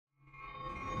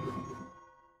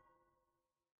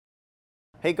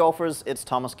Hey golfers, it's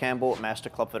Thomas Campbell, Master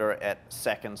Club Fitter at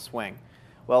Second Swing.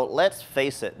 Well, let's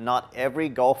face it, not every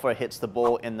golfer hits the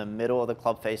ball in the middle of the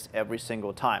club face every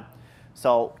single time.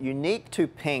 So, unique to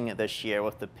Ping this year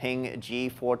with the Ping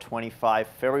G425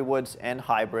 Fairway woods and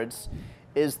hybrids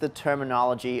is the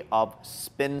terminology of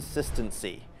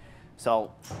spinsistency.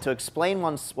 So, to explain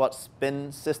what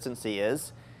spinsistency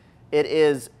is, it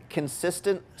is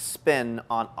consistent spin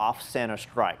on off-center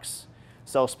strikes.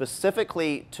 So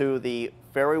specifically to the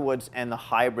fairway woods and the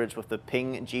hybrids with the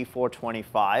Ping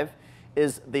G425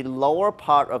 is the lower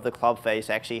part of the club face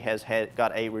actually has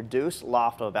got a reduced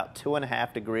loft of about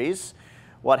 2.5 degrees.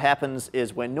 What happens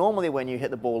is when you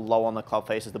hit the ball low on the club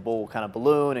face, the ball will kind of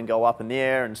balloon and go up in the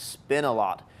air and spin a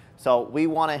lot. So we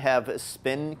want to have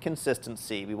spin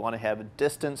consistency. We want to have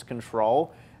distance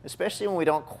control, especially when we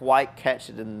don't quite catch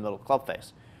it in the middle of the club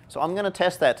face. So I'm going to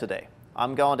test that today.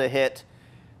 I'm going to hit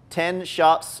 10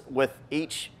 shots with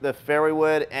each, the fairway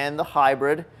wood and the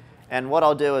hybrid, and what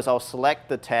I'll do is I'll select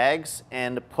the tags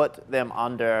and put them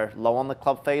under low on the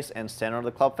club face and center of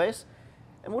the club face,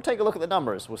 and we'll take a look at the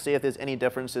numbers. We'll see if there's any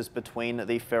differences between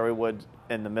the fairway wood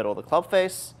in the middle of the club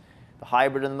face, the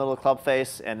hybrid in the middle of the club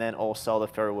face, and then also the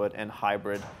fairway wood and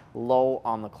hybrid low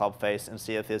on the club face, and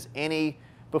see if there's any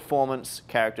performance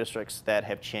characteristics that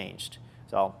have changed.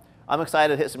 So I'm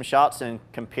excited to hit some shots and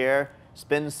compare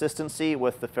spinsistency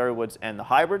with the fairway woods and the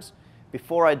hybrids.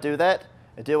 Before I do that,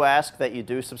 I do ask that you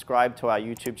do subscribe to our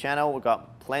YouTube channel. We've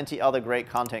got plenty other great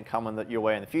content coming your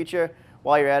way in the future.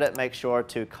 While you're at it, make sure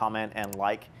to comment and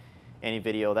like any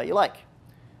video that you like.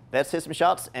 Let's hit some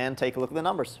shots and take a look at the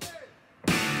numbers.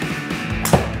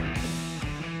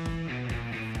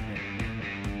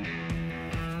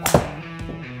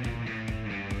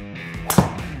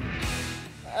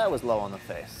 That was low on the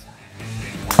face.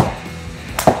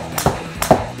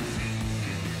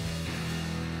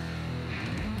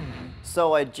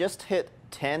 So I just hit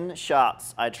 10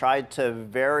 shots. I tried to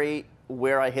vary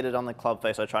where I hit it on the club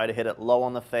face. I tried to hit it low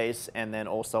on the face and then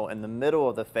also in the middle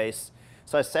of the face.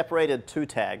 So I separated two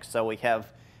tags. So we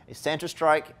have a center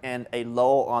strike and a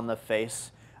low on the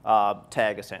face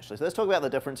tag essentially. So let's talk about the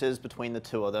differences between the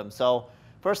two of them. So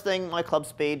first thing, my club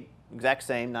speed, exact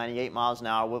same, 98 miles an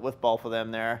hour with both of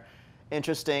them there.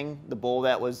 Interesting, the ball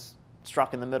that was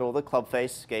struck in the middle of the club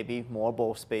face gave me more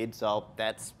ball speed, so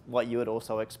that's what you would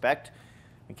also expect.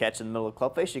 When you catch in the middle of the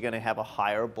club face, you're going to have a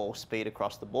higher ball speed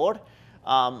across the board.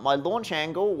 My launch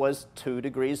angle was 2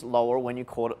 degrees lower when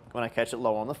I catch it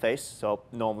low on the face. So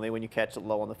normally when you catch it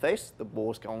low on the face, the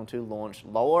ball is going to launch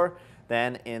lower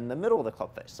than in the middle of the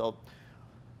club face. So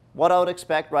what I would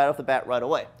expect right off the bat right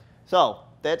away. So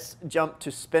let's jump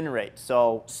to spin rate.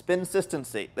 So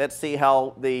spinsistency. Let's see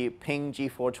how the Ping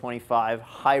G425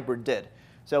 hybrid did.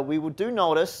 So we do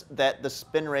notice that the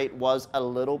spin rate was a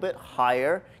little bit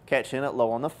higher, catching it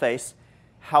low on the face.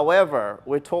 However,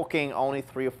 we're talking only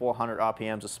 300 or 400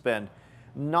 RPMs of spin.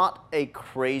 Not a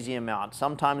crazy amount.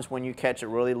 Sometimes when you catch it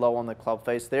really low on the club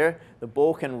face there, the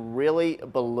ball can really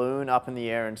balloon up in the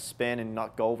air and spin and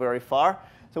not go very far.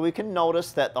 So we can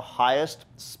notice that the highest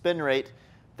spin rate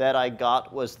that I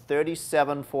got was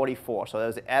 37.44. So that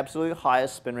was the absolute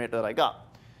highest spin rate that I got.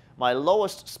 My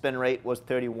lowest spin rate was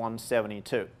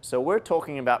 31.72. So we're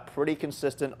talking about pretty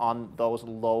consistent on those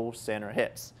low center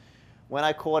hits. When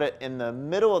I caught it in the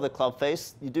middle of the club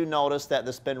face, you do notice that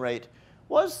the spin rate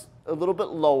was a little bit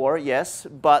lower, yes,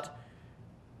 but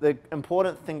the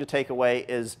important thing to take away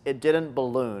is it didn't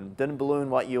balloon. Didn't balloon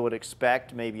what you would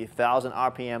expect, maybe 1,000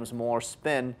 RPMs more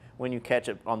spin when you catch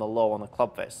it on the low on the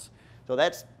club face. So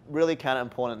that's really kind of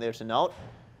important there to note.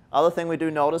 Other thing we do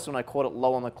notice when I caught it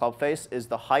low on the club face is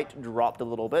the height dropped a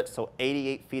little bit. So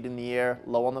 88 feet in the air,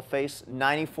 low on the face,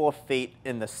 94 feet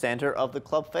in the center of the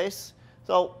club face.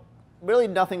 So really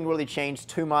nothing really changed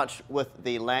too much with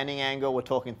the landing angle. We're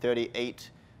talking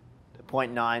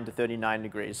 38.9 to 39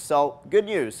 degrees. So good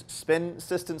news,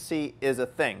 spinsistency is a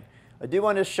thing. I do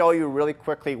want to show you really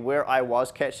quickly where I was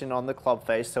catching on the club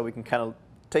face so we can kind of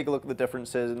take a look at the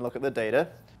differences and look at the data.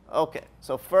 Okay,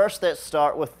 so first let's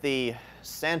start with the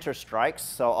center strikes.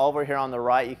 So over here on the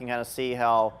right, you can kind of see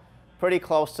how pretty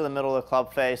close to the middle of the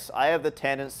club face. I have the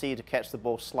tendency to catch the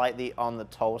ball slightly on the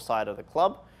toe side of the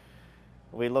club.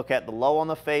 We look at the low on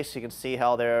the face, you can see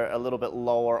how they're a little bit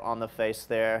lower on the face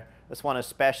there. This one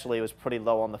especially was pretty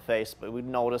low on the face, but we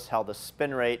noticed how the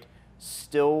spin rate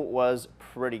still was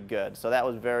pretty good. So that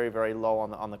was very, very low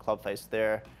on the club face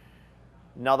there.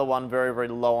 Another one very, very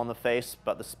low on the face,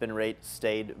 but the spin rate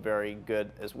stayed very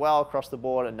good as well across the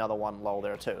board. Another one low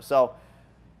there too. So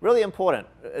really important.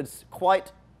 It's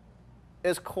quite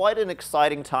It's quite an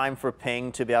exciting time for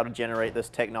Ping to be able to generate this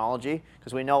technology,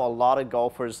 because we know a lot of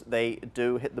golfers, they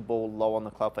do hit the ball low on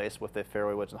the club face with their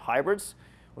fairway woods and hybrids.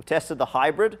 We've tested the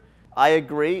hybrid. I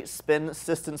agree,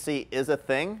 spinsistency is a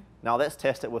thing. Now let's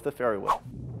test it with the fairway wood.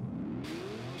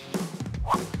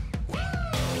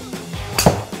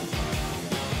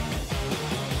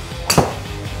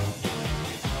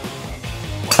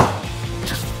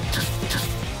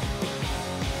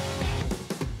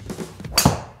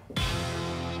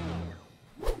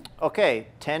 Okay,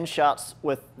 10 shots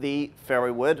with the fairway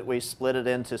wood. We split it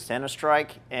into center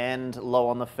strike and low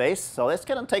on the face. So let's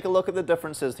kind of take a look at the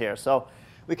differences here. So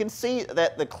we can see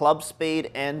that the club speed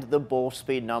and the ball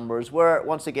speed numbers were,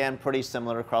 once again, pretty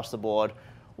similar across the board.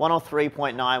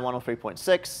 103.9,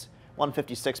 103.6,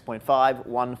 156.5,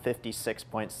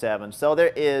 156.7. So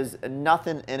there is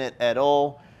nothing in it at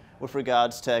all with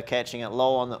regards to catching it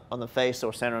low on the face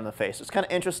or center on the face. It's kind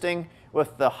of interesting.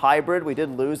 With the hybrid, we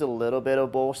did lose a little bit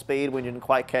of ball speed when you didn't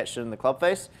quite catch it in the club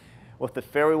face. With the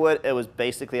fairway wood, it was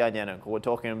basically identical. We're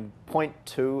talking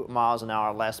 0.2 miles an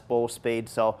hour less ball speed,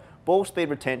 so ball speed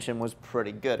retention was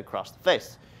pretty good across the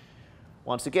face.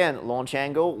 Once again, launch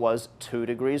angle was 2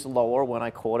 degrees lower when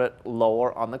I caught it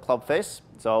lower on the club face.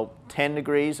 So 10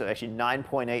 degrees, actually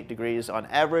 9.8 degrees on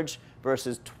average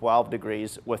versus 12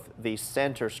 degrees with the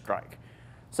center strike.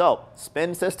 So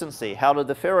spinsistency, how did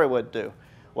the fairway wood do?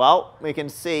 Well, we can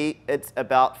see it's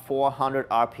about 400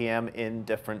 RPM in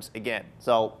difference again.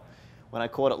 So when I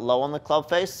caught it low on the club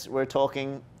face, we're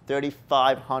talking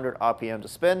 3,500 RPM to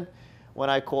spin. When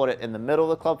I caught it in the middle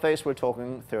of the club face, we're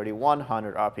talking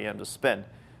 3,100 RPM to spin.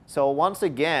 So once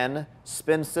again,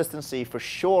 spinsistency for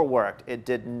sure worked. It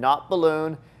did not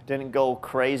balloon, didn't go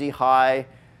crazy high,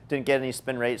 didn't get any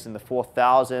spin rates in the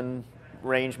 4,000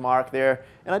 range mark there.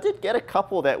 And I did get a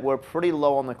couple that were pretty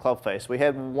low on the club face. We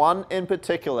had one in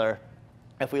particular,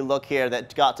 if we look here,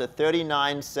 that got to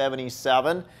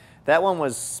 39.77. That one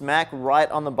was smack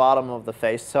right on the bottom of the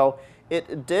face. So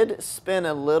it did spin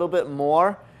a little bit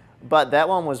more, but that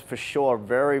one was for sure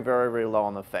very, very, very low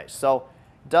on the face. So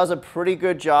it does a pretty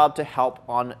good job to help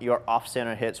on your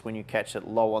off-center hits when you catch it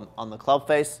low on the club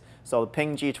face. So the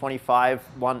PING G425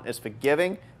 one is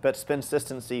forgiving, but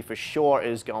spinsistency for sure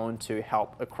is going to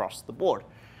help across the board.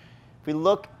 If we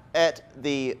look at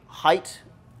the height,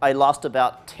 I lost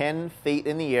about 10 feet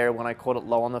in the air when I caught it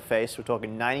low on the face. We're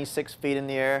talking 96 feet in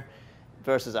the air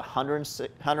versus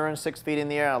 106 feet in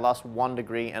the air. I lost 1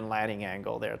 degree in landing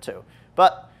angle there too.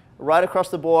 But right across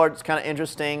the board, it's kind of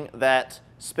interesting that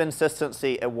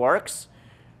spinsistency, it works.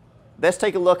 Let's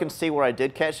take a look and see where I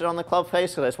did catch it on the club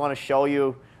face, because I just want to show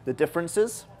you the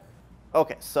differences.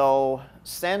 Okay, so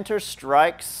center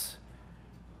strikes,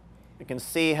 you can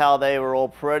see how they were all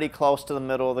pretty close to the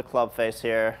middle of the club face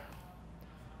here.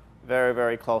 Very,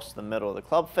 very close to the middle of the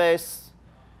club face.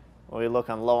 When we look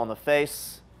on low on the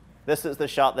face, this is the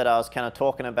shot that I was kind of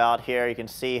talking about here. You can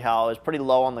see how it was pretty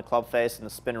low on the club face and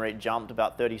the spin rate jumped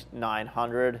about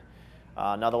 3,900.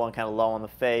 Another one kind of low on the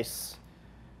face.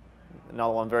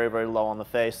 Another one very, very low on the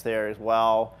face there as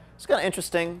well. It's kind of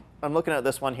interesting. I'm looking at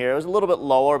this one here. It was a little bit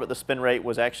lower, but the spin rate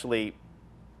was actually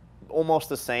almost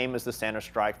the same as the center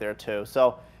strike there too.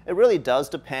 So it really does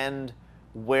depend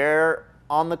where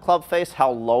on the club face,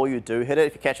 how low you do hit it.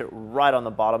 If you catch it right on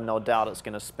the bottom, no doubt it's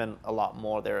going to spin a lot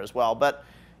more there as well. But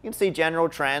you can see general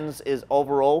trends is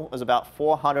overall is about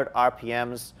 400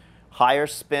 RPMs higher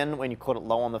spin when you caught it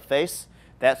low on the face.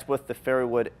 That's with the fairway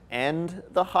wood and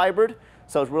the hybrid.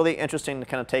 So it's really interesting to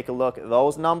kind of take a look at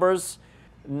those numbers.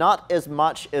 Not as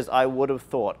much as I would have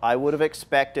thought. I would have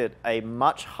expected a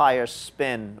much higher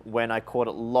spin when I caught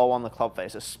it low on the club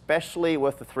face, especially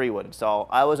with the 3-wood. So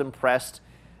I was impressed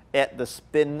at the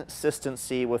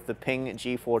spinsistency with the PING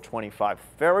G425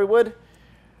 Fairway wood.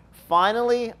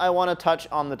 Finally, I want to touch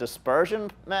on the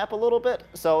dispersion map a little bit.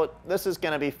 So this is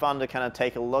going to be fun to kind of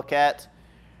take a look at.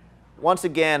 Once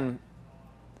again,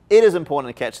 it is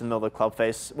important to catch in the middle of the club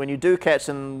face. When you do catch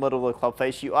in the middle of the club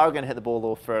face, you are going to hit the ball a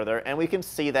little further. And we can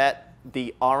see that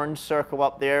the orange circle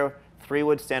up there,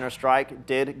 3-wood center strike,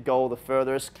 did go the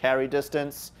furthest carry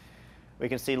distance. We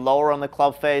can see lower on the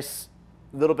club face,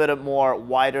 a little bit of more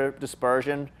wider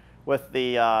dispersion with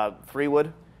the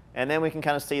 3-wood. And then we can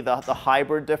kind of see the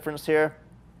hybrid difference here.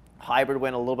 Hybrid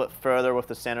went a little bit further with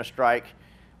the center strike,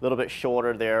 a little bit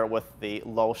shorter there with the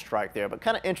low strike there. But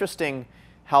kind of interesting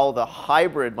how the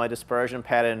hybrid, my dispersion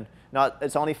pattern,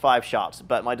 it's only 5 shots,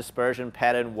 but my dispersion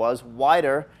pattern was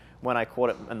wider when I caught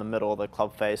it in the middle of the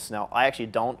club face. Now, I actually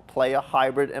don't play a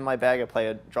hybrid in my bag. I play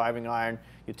a driving iron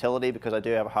utility because I do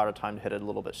have a harder time to hit it a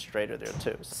little bit straighter there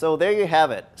too. So there you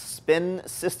have it.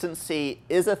 Spinsistency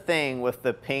is a thing with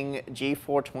the PING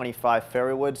G425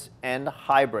 fairway woods and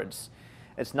hybrids.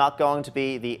 It's not going to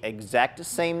be the exact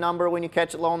same number when you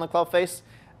catch it low on the club face,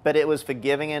 but it was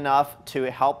forgiving enough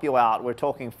to help you out. We're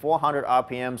talking 400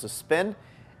 RPMs of spin.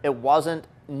 It wasn't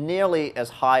nearly as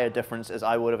high a difference as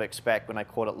I would have expected when I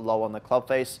caught it low on the club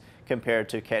face compared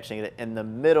to catching it in the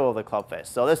middle of the club face.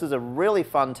 So this is a really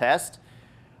fun test.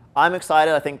 I'm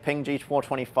excited. I think PING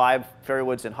G425 fairway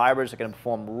woods and hybrids are going to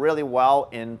perform really well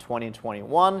in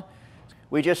 2021.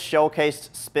 We just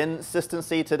showcased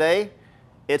Spinsistency today.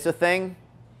 It's a thing.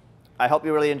 I hope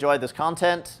you really enjoyed this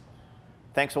content.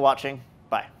 Thanks for watching.